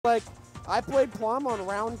Like, I played Plum on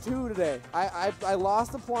round 2 today. I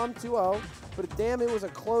lost the Plum 2-0, but damn, it was a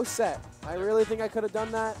close set. I really think I could have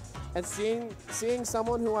done that. And seeing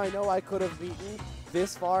someone who I know I could have beaten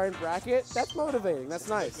this far in bracket, that's motivating. That's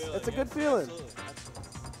nice. It's a good feeling. Absolutely.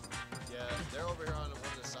 Yeah, they're over here on one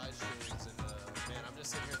of the side streams, and man, I'm just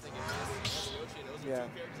sitting here thinking, those are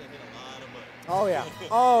two characters that hit a lot of money. Oh yeah.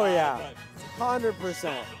 Oh yeah.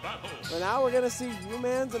 100%. So now we're gonna see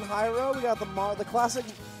umanz and Hyro. We got the classic,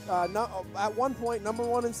 at one point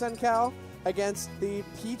 #1 in SenCal against the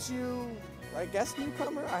Pichu, I guess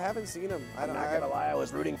newcomer. I haven't seen him. I'm not gonna lie, I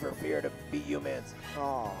was rooting for Fear to beat umanz.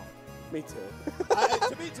 Oh, me too.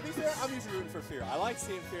 To be fair, I'm usually rooting for Fear. I like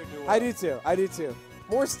seeing Fear do well. I do too. I do too.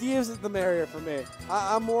 More Steves the merrier for me.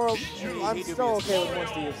 I'm still okay with more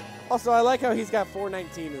Steves. Also, I like how he's got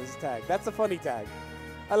 419 in his tag. That's a funny tag.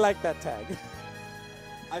 I like that tag.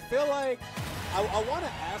 I feel like I want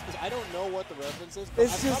to ask because I don't know what the reference is, but I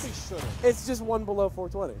probably shouldn't. It's just one below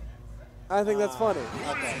 420. I think that's funny.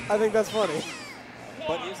 Okay. I think that's funny.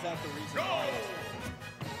 But is that the reason why?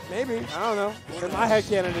 Maybe. I don't know. In my head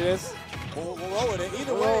canon it is. We'll roll with it.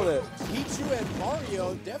 Either way, Pichu and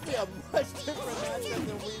Mario, definitely a much different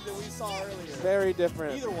matchup than we saw earlier. Very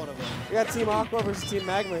different. Either one of them. We got Team Aqua versus Team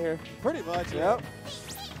Magma here. Pretty much, yeah. Yep.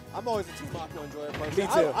 I'm always a Team Aqua enjoyer personally.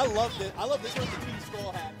 Me too. I love this. I love this one, the Team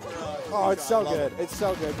Skull hat. Oh, it's so good. It's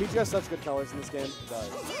so good. Pichu has such good colors in this game. It does.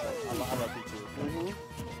 I love Pichu.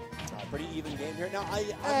 Pretty even game here. Now,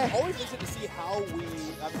 I'm always interested to see how we...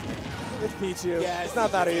 It's Pichu. Yeah, it's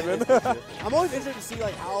not that even. I'm always interested to see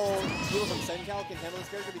like how people from SenCal can handle this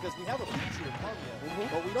character because we have a Pichu in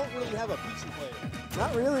Carmia, but we don't really have a Pichu player.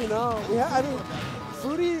 Not really, no. I mean,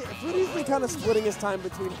 Fruity's been kind of splitting his time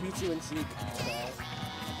between Pichu and Sheik.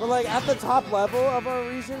 But like at the top level of our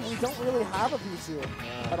region, we don't really have a Pichu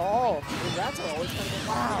at all. The rats are always kind of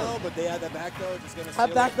wow. But they had that back throw, just gonna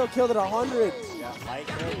that back throw killed at 100. Yeah,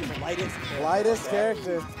 lightest. Lightest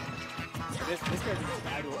character. This character just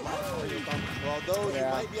died to a lot of although you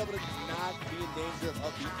might be able to not be in danger of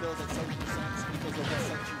up B kills at 70% because they'll get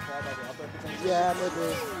sent too far by the up air potential. Yeah,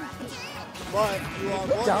 maybe. But you are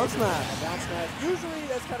good down smash. Down smash. Usually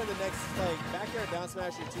that's kind of the next, like, back air down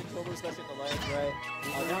smash, your team kill move, especially at the ledge, right?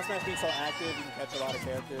 Down smash being so active, you can catch a lot of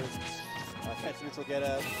characters. Catch neutral get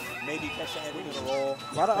up, maybe catch the ending of the roll.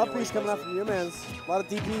 A lot of uppies coming out from umanz. A lot of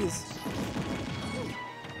DPs.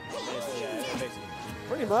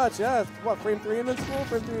 Pretty much, yeah. What, frame 3 invincible?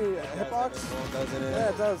 Frame 3 hitbox? Doesn't it? Yeah,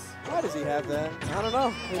 it does. Why does he have that? I don't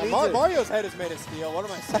know. Mario's head is made of steel. What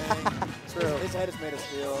am I saying? True. His head is made of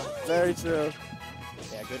steel. Very true.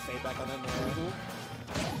 Yeah, good feedback on them there.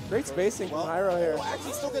 Great spacing from Hyro here.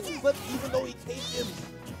 Actually still gets clipped even though he caped him.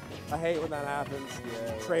 I hate when that happens.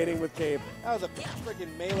 Yeah, trading with cape. That was a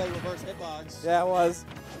freaking melee reverse hitbox. Yeah, it was.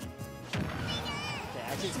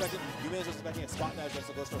 Actually expected, umanz was expecting a spot dash just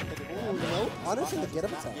to go for a pick and nope. Honestly, to get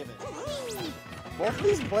him attack. Both of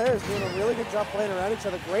these players doing a really good job playing around each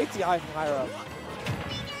other. Great DI from Hyro.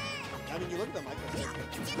 I mean, you look at the micro spacing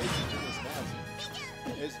in this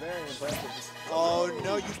match. It's very impressive. Oh,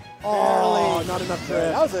 no, you barely. Not enough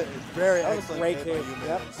trip. That was a very excellent great cape.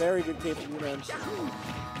 Yep, very good cape from umanz.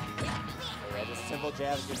 Just simple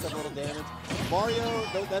jabs, get some little damage. Mario,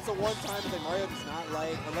 that's the one time that Mario does not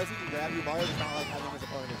like, unless he can grab you, Mario does not like having his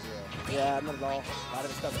opponent at 0. Yeah, not at all. A lot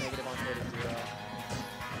of his stuff negative on stage at 0.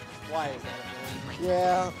 Why is that a thing?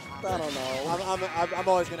 Yeah, I don't know. I'm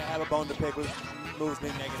always going to have a bone to pick with moves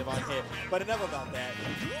being negative on hit. But enough about that.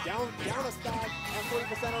 Down a stock at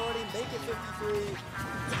 40% already, make it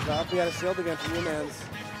 53. We got a shield again from umanz.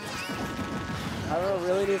 Hyro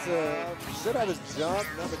really needs to... should have his jump.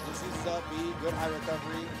 No, but just uses up B. Good high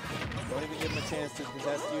recovery. Don't even give him a chance to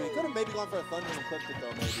possess you. He could have maybe gone for a thunder and clipped it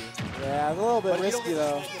though, maybe. Yeah, it's a little bit risky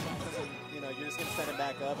though. You know, you're just gonna send him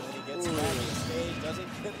back up, and then he gets back on the stage.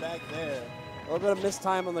 Doesn't get back there. A little bit of missed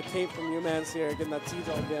time on the cape from umanz here, getting that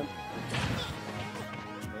T-Jump again.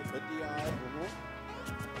 Okay, good DI.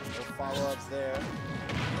 No follow-ups there.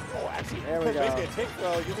 Oh, actually, there we go. Basically a tick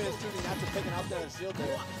throw. umanz choosing not to take an out down and shield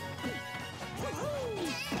there.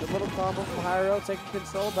 Good little combo from Hyro, taking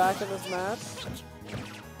control back in this match.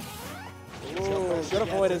 Ooh, good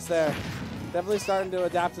avoidance there. Definitely starting to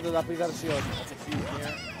adapt to the up. He's got a shield. That's a huge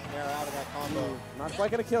air out of that combo. Not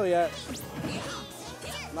quite going to kill yet.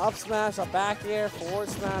 An up smash, a back air, forward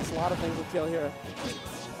smash. A lot of things will kill here.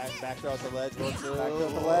 Back throw at the ledge. Back throw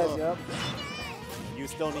at the ledge, yep. You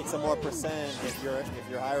still need some more percent if you're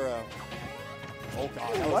Hyro. Oh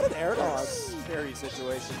god, what an air dodge. Scary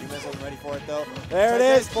situation. umanz wasn't ready for it though. There it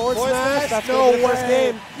is, forward smash. That's no way. First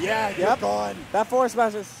game. Yeah, you're gone. That forward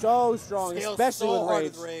smash is so strong, especially so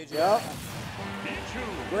with rage. Yep.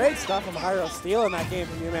 Pichu. Great stuff from Hyro, stealing that game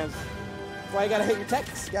from umanz. That's why you gotta hit your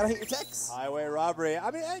techs. You gotta hit your techs. Highway robbery. I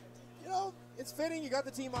mean, you know, it's fitting. You got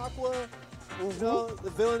the Team Aqua. You know, the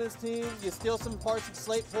villainous team. You steal some parts of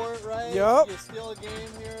Slateport, right? Yup. You steal a game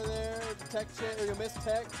here or there. The tech shit, or you miss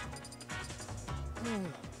tech.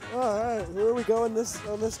 All right, who are we going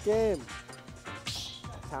on this game?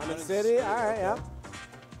 Town and City. All right, yeah.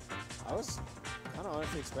 I was kind of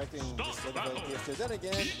honestly expecting just to play the PS2. Then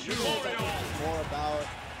again, umanz I think is more about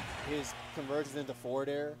his conversions into forward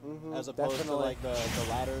air as opposed to like the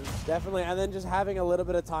ladders. Definitely, and then just having a little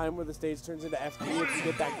bit of time where the stage turns into FD. If you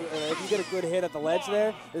get that, if you get a good hit at the ledge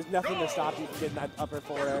there, there's nothing to stop you from getting that upper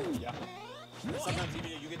forward air. Yeah. Sometimes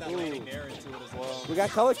you get that landing there into it as well. We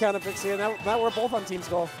got color counter picks here. Now we're both on Team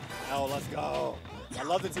Skull. Oh, let's go. I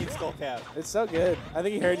love the Team Skull cap. It's so good. I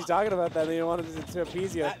think he heard you talking about that and he wanted to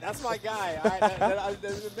appease you. That's my guy.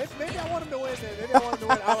 Maybe I want him to win. Maybe I want him to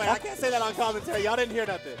win. Oh, wait, I can't say that on commentary. Y'all didn't hear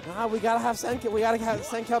nothing. Nah, we gotta have Senka. We gotta have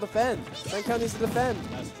Senka defend. Senka needs to defend.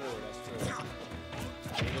 That's true. That's true.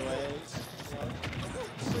 Anyways,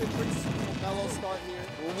 pretty simple, mellow start here.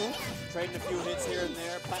 Trading a few hits here and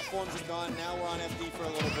there. Platforms are gone. Now we're on FD for a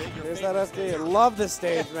little bit. Here's that FD. Love this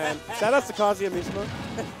stage, man. Shout out to Kazuya Mishima.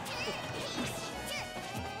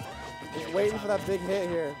 Just waiting for that big hit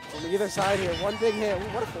here. From either side here. One big hit. Ooh,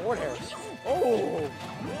 what a forward air. Oh!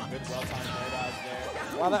 Good well-timed air dodge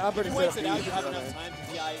there. Wow, that upper He waits it out. You have enough time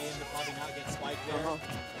to DI in to probably not get spiked there.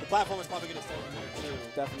 The platform is probably going to stay in there, too.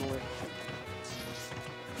 Definitely.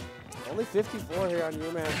 Only 54 here on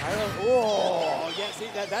umanz. Hyro. Oh, yeah. See,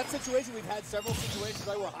 that situation, we've had several situations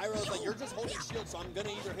right, where Hyro's like, you're just holding shield, so I'm going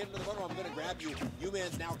to either hit into the button or I'm going to grab you.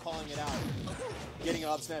 umanz now calling it out. Getting an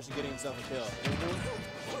up smash and getting himself a kill.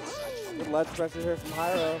 Good ledge pressure here from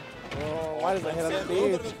Hyro. Oh, why does that hit on the A little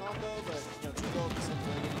bit of stage? a combo, but, you know, 2 gold is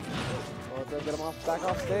something. Oh, they'll get him back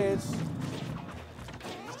off stage.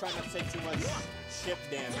 Just trying not to take too much ship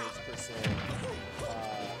damage, per se.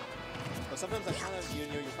 But sometimes I kind of, you're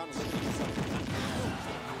kind of looking at yourself.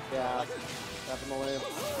 Yeah, definitely.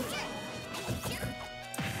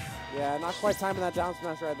 Yeah, not quite timing that down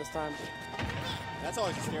smash right this time. That's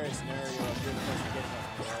always a scary scenario if you're the person getting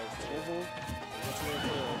up the ledge.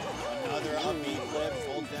 Another upbeat flip,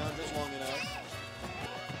 holds down just long enough.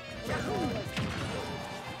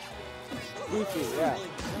 Beefy, yeah.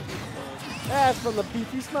 That's from the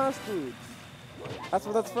Beefy Smash Foods. That's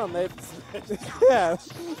what that's from. They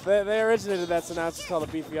originated that, so now it's just called a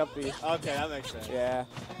Beefy Upbeat. Okay, that makes sense. Yeah.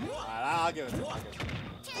 All right, I'll give it to him.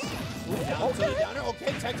 Down to the downer.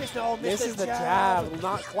 Okay, Texas, no, misses the jab.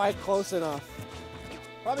 Not quite close enough.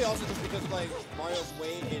 Probably also just because like Mario's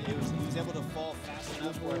weight, and he was able to fall fast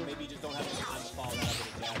enough where maybe you just don't have enough time to fall out of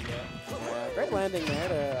the jab yet. Yeah, great landing there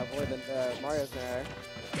to avoid Mario's there.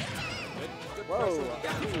 Good Whoa.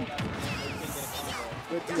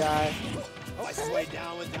 Good DI. Nice way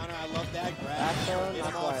down with downer. I love that grab. Get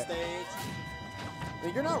him off stage. I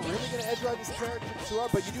mean, you're not really going to edge ride this character too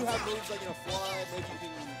hard, but you do have moves like, fly, maybe you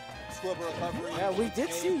can screw up a recovery. Yeah, we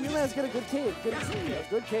did see umanz get a good cave.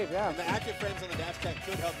 Good cave, yeah. And the active frames on the dash tech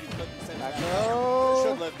could help you clip the center back. No.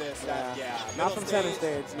 Should live this. Yeah. Not from center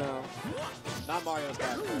stage, no. Not Mario's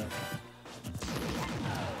back there.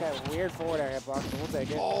 Okay, weird forward air hitbox, but we'll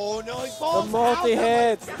take it. Oh, no, he falls the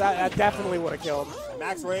multi-hits. That definitely would have killed.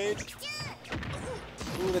 Max Rage.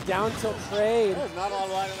 Ooh, the down tilt trade. Not all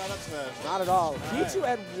right on that up smash. Not at all. Pichu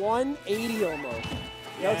at 180 almost.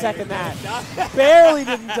 No tech in that. Didn't Barely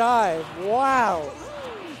didn't die. Wow.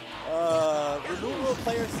 Removal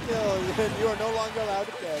player skill. You are no longer allowed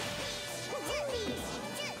to catch.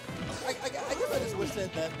 I guess I just wish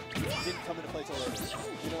that didn't come into play till later.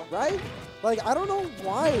 You know? Right? Like, I don't know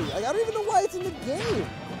why. Like, I don't even know why it's in the game.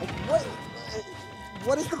 Like,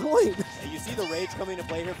 what is the point? You see the rage coming into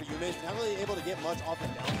play here for umanz. Not really able to get much off the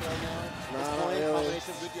down right now. Not really.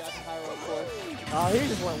 Combination of good DI and Hyro, of course. He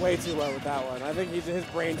just went way too low with that one. I think his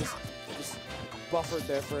brain just buffered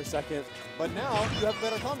there for a second. But now you have a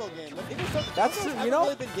better combo game. That's true. You know,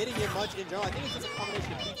 really been getting it much in general. I think it's just a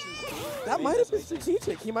combination of Pichu's game. That might have been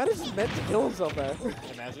strategic. He might have just meant to kill himself there.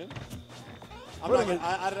 Imagine. I'm not gonna,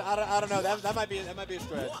 I don't know. That might be a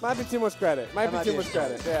stretch. Might be too much credit. Might be too much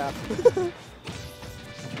credit. Yeah.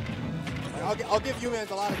 I'll give umanz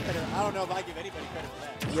a lot of credit. I don't know if I give anybody credit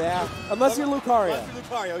for that. Yeah, unless you're Lucario. Unless you're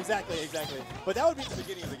Lucario, exactly. But that would be the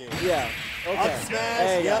beginning of the game. Yeah. Okay. Up smash.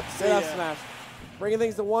 Hey, yep. Up smash. Bringing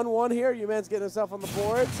things to 1-1 here. umanz getting himself on the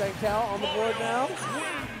board. Senkal on the board now.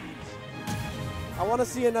 I want to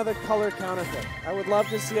see another color counterfeit. I would love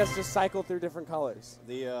to see us just cycle through different colors.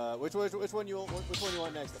 The which one you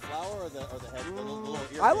want next? The flower or the head? The little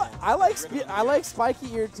ear I like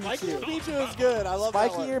spiky eared Pichu. Spiky eared Pichu is good. I love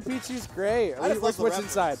spiky that one. eared Pichu's great. I just We're love the switching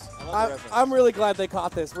reference. sides. I love the reference. I'm really glad they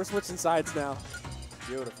caught this. We're switching sides now,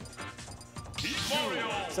 Beautiful.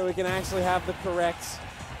 so we can actually have the correct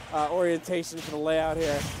orientation for the layout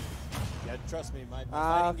here. Yeah, trust me, my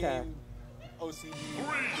fighting okay. game OCD.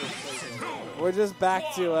 We're just back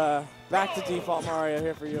to default Mario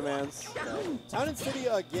here for umanz. Town and City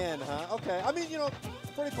again, huh? Okay. I mean,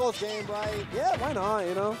 pretty close game, right? Yeah, why not?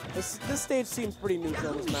 This stage seems pretty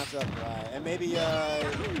neutral in this matchup. Right. And maybe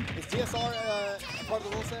is DSR part of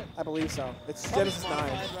the rule set? I believe so. It's Genesis 9.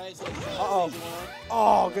 Right? So Uh-oh.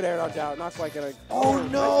 Oh, good air dodge out. Not quite gonna. Oh,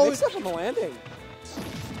 no! Mix up on the landing.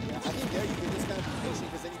 Yeah, I think there you can just kind of be patient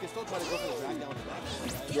because then you can still try to go for the drag down to the back,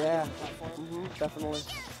 right? Yeah. Definitely.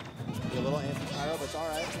 Be a little anti-Hyro, but it's all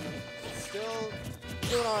right. Still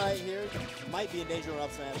doing all right here. Might be in danger of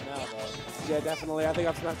up smash now, though. Yeah, definitely. I think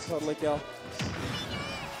up smash totally kill.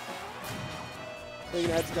 Big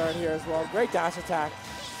edge guard here as well. Great dash attack.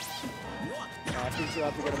 Pichu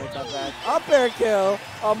up to make that back. Up air kill.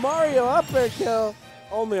 A Mario up air kill.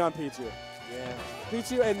 Only on Pichu. Yeah.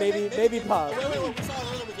 Pichu and maybe Pug. Wait. We saw a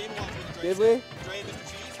little bit Game Watch with Dre. Did we? Dre and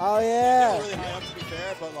Mr. Cheese. Oh, They yeah. were really high up, to be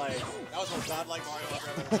fair, but like that was most godlike Mario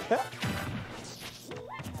I've ever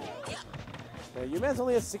seen. Yeah, umanz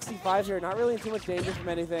only has 65 here. Not really in too much danger from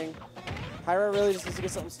anything. Hyro really just needs to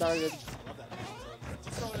get something started. I love that.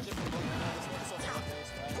 Just throwing a different look now. This one's so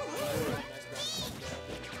fun-based,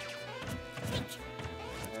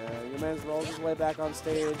 right? umanz rolls his way back on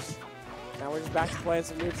stage. Now we're just back to playing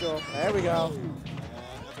some neutral. There we go.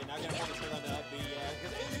 Okay, now gonna have to turn on the up B,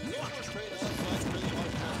 because it was more straight up, so that's really hard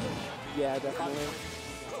to transfer. Yeah, definitely.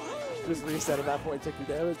 Just reset at that point, taking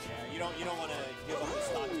damage. Yeah, you don't want to give up the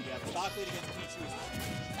stock lead. The stock lead against Pichu is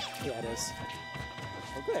Yeah, it is.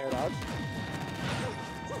 Okay, air dodge.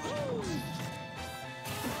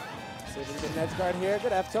 See if we can get an edge guard here.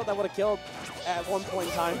 Good F tilt. That would have killed at one point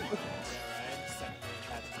in time.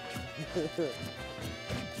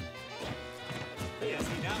 Yeah,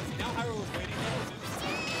 see now Hyro was waiting there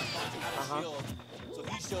to shield, so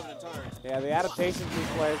he shielded in turn. Yeah, the adaptation to these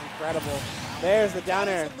players is incredible. There's the down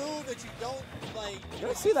air. It's a move that you don't You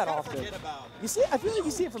don't see that often. forget about. You see, I feel like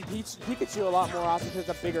you see it from Pikachu a lot more often because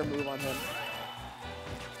it's a bigger move on him.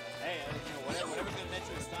 Hey, whatever's going to net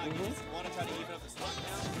you a stock, you just want to try to even up the stock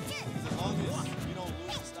now. Because as long as you don't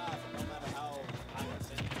lose the stock, no matter how high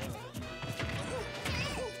percent you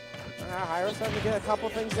go. Hyro's starting to get a couple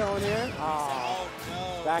things going here. Oh,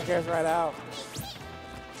 no. Back air's right out.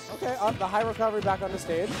 Okay, up the high recovery back on the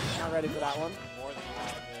stage. Not ready for that one. More than you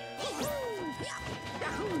have there.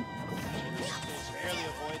 Barely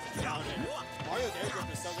avoids the down air. Mario's air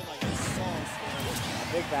grip is something like it's so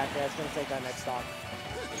scary. Big back air. It's going to take that next stock.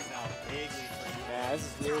 He's now big lead for you. Yeah, this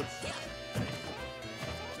is huge.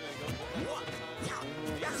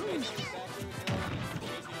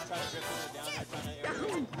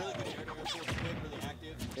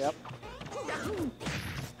 Yep.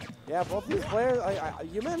 Yeah, both these players,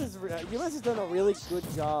 umanz has done a really good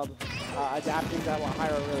job adapting to what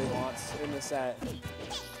Hyro really wants in the set. It's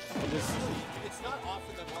not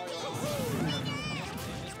often that Mario in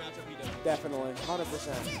this matchup he does. Definitely,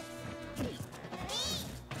 100%.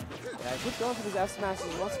 Yeah, keep going for these F smashes.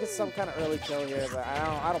 He wants to get some kind of early kill here, but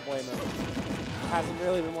I don't blame him. It hasn't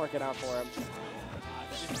really been working out for him.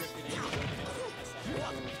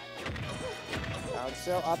 Down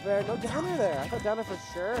still, up there, no downer there. I thought downer for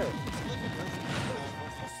sure.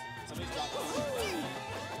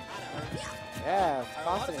 Yeah, it's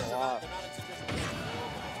costing a lot.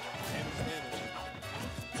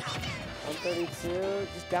 132,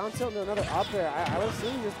 just down tilt into another up there. I would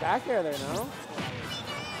assume just back air there, no?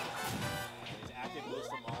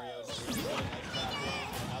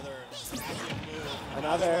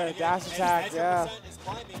 Another dash attack, yeah.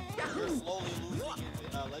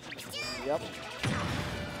 Yep.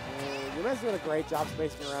 umanz doing a great job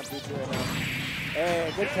spacing around Pichu right now.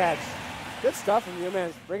 Hey, good catch. Good stuff from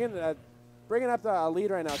umanz. Bringing up the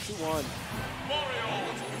lead right now, 2-1.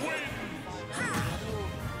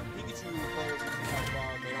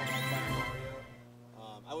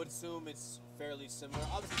 I would assume it's fairly similar.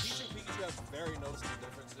 Obviously, Pichu and Pikachu have very noticeable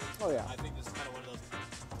differences. Oh, yeah. I think this is kind of one of those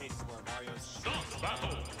cases where Mario's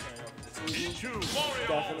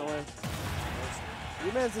Definitely.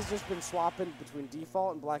 umanz has just been swapping between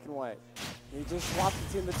default and black and white. He just swapped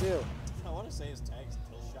between the two. I want to say his tag's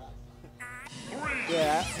kill shot.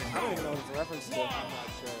 Yeah, I don't even know what it's a reference to. I'm not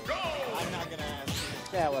sure. I'm not going to ask.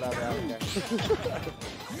 Yeah, whatever, I don't care.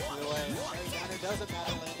 Either way, It doesn't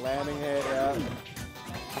matter. Landing hit, yeah.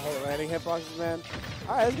 I hate landing hitboxes, man.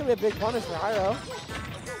 All right, this is going to be a big punish for Hyro.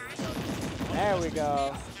 There we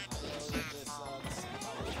go.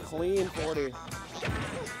 Clean 40.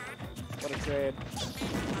 What a trade.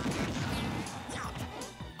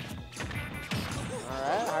 All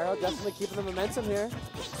right, Hyro definitely keeping the momentum here.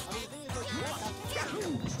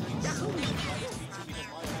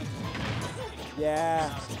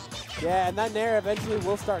 Yeah. Yeah, and that Nair eventually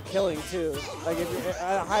will start killing too. Like if you're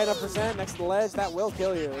at a high enough percent next to the ledge, that will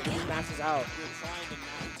kill you if he mashes out. You're trying to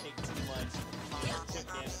not take too much chip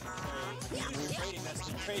damage from trades. If you're trading, that's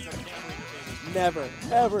the trades are never indicated. Never,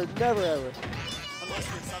 ever, never, ever. Unless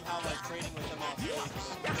you're somehow like trading with them off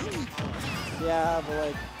stage. Yeah, but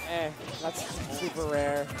like, that's super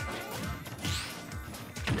rare.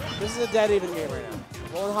 This is a dead even game right now.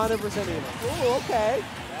 100% even. Ooh, okay.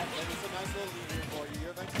 That is a nice little lead here for you.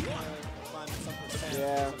 You're eventually going to find some percent.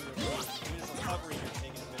 Yeah. You're just recovering, you're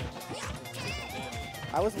taking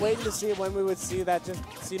advantage. I was waiting to see when we would see that just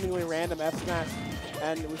seemingly random F smash,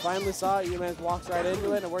 and we finally saw it. umanz walks right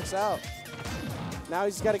into it, and it works out. Now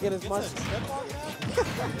he's just got to get as much.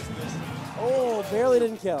 Oh, barely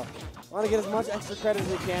didn't kill. Want to get as much extra credit as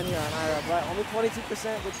we can here on Hyro, but only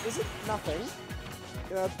 22%, which isn't nothing.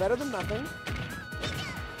 You know, it's better than nothing.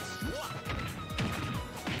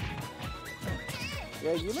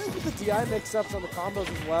 Yeah, umanz with the DI mix-ups on the combos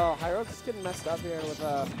as well. Hyro's just getting messed up here with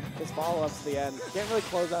his follow-ups at the end. Can't really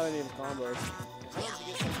close out any of his combos.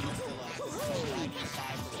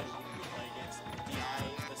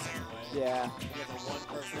 Yeah.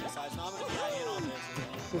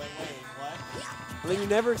 And then you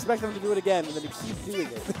never expect them to do it again, and then you keep doing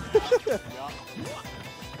it.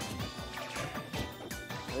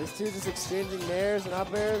 These two just exchanging nairs and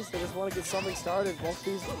up airs. They just want to get something started. Both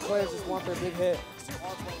these players just want their big hit.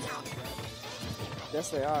 Yes,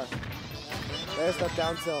 they are. There's that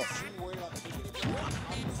down tilt.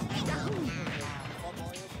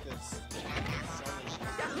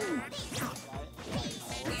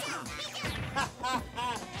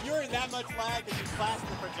 You're in that much lag that you flashed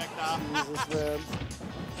the projectile. Jesus, man.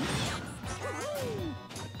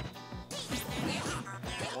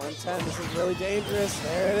 110, this is really dangerous.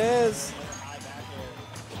 There it is.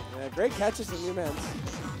 Yeah, great catches from umanz.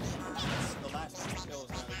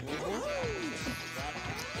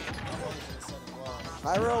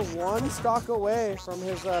 Hyro one stock away from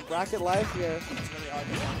his bracket life here. It's really hard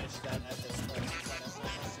to finish that at this point.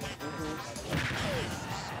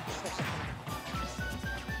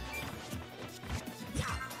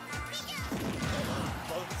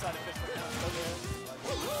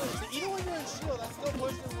 Even when you're in shield, that's still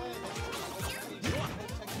pushing away.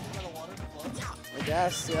 I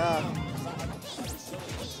guess, yeah.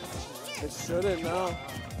 It shouldn't, no.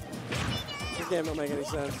 This game don't make any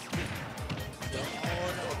sense.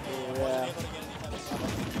 Yeah.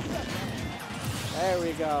 There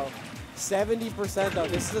we go. 70% though.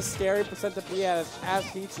 This is a scary percent to be at as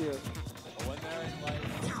Pichu.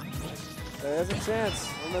 There is a chance.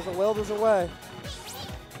 When there's a will, there's a way.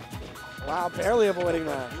 Wow, barely avoiding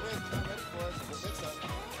that.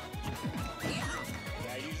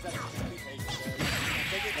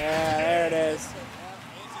 Yeah, there it is.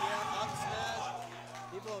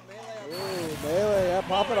 Ooh, melee, yeah,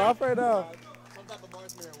 pop it off right now. Some type of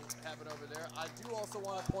marksman happened over there. I do also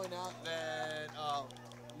want to point out that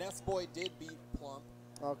Nest Boy did beat Plump.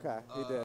 Okay, he did.